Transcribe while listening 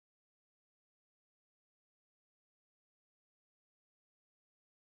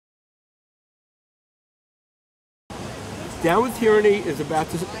Down with Tyranny is about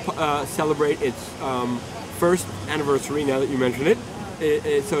to celebrate its first anniversary, now that you mention it.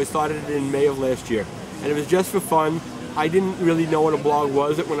 So I started it in May of last year. And it was just for fun. I didn't really know what a blog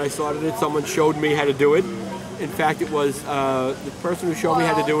was when I started it. Someone showed me how to do it. In fact, it was the person who showed me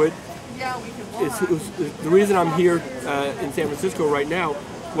how to do it. The reason I'm here in San Francisco right now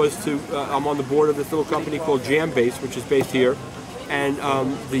was I'm on the board of this little company called Jambase, which is based here. And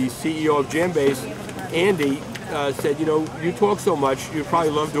the CEO of Jambase, Andy, said, you know, you talk so much, you'd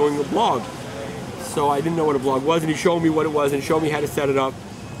probably love doing a blog. So I didn't know what a blog was, and he showed me what it was and showed me how to set it up,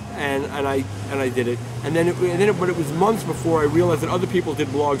 and I did it. But it was months before I realized that other people did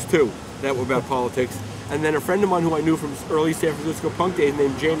blogs too that were about politics. And then a friend of mine who I knew from early San Francisco punk days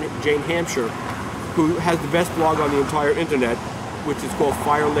named Jane Hampshire, who has the best blog on the entire internet, which is called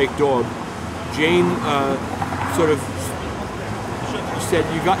Fire Lake Dog. Jane sort of said,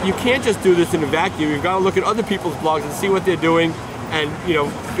 you can't just do this in a vacuum. You've got to look at other people's blogs and see what they're doing, and you know,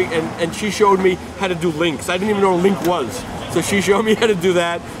 and she showed me how to do links. I didn't even know what a link was, so she showed me how to do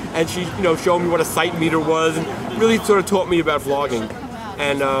that, and she showed me what a site meter was, and really sort of taught me about vlogging,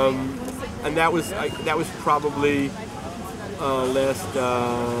 and that was probably last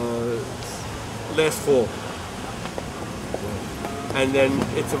fall, and then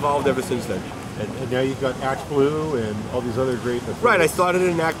it's evolved ever since then. And now you've got Act Blue and all these other great affiliates. Right, I started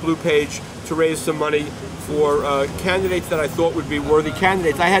an Act Blue page to raise some money for candidates that I thought would be worthy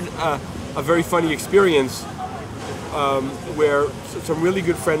candidates. I had a very funny experience where some really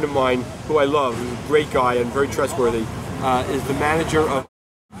good friend of mine, who I love, who's a great guy and very trustworthy, is the manager of,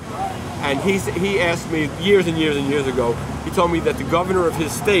 and he asked me years and years and years ago, he told me that the governor of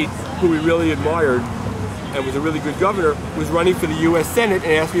his state, who he really admired, and was a really good governor, was running for the U.S. Senate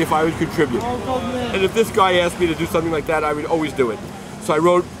and asked me if I would contribute. And if this guy asked me to do something like that, I would always do it. So I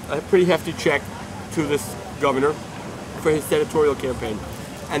wrote a pretty hefty check to this governor for his senatorial campaign.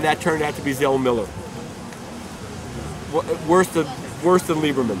 And that turned out to be Zell Miller. Worse than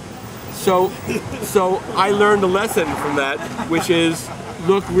Lieberman. So I learned a lesson from that, which is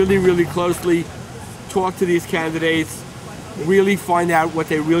look really, really closely, talk to these candidates, really find out what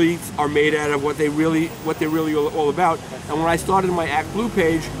they really are made out of, what they really all about. And when I started my Act Blue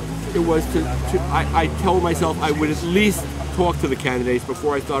page, it was I told myself I would at least talk to the candidates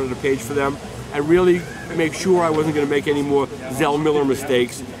before I started a page for them, and really make sure I wasn't going to make any more Zell Miller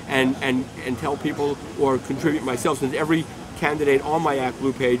mistakes, and tell people or contribute myself. Since every candidate on my Act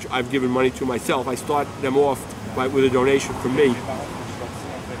Blue page I've given money to myself, I start them off with a donation from me.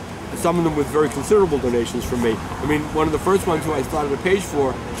 Some of them with very considerable donations from me. I mean, one of the first ones who I started a page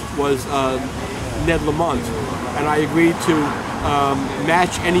for was Ned Lamont, and I agreed to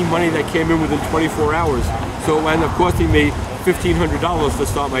match any money that came in within 24 hours. So it wound up costing me $1,500 to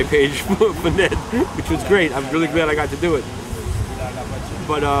start my page for Ned, which was great. I'm really glad I got to do it.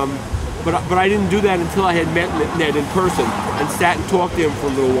 But I didn't do that until I had met Ned in person and sat and talked to him for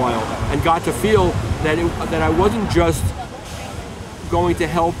a little while, and got to feel that I wasn't just going to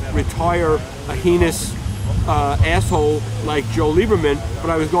help retire a heinous asshole like Joe Lieberman, but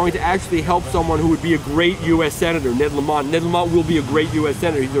I was going to actually help someone who would be a great U.S. Senator, Ned Lamont. Ned Lamont will be a great U.S.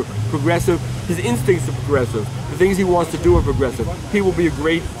 Senator. He's a progressive. His instincts are progressive. The things he wants to do are progressive. He will be a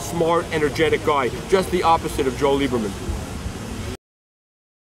great, smart, energetic guy, just the opposite of Joe Lieberman.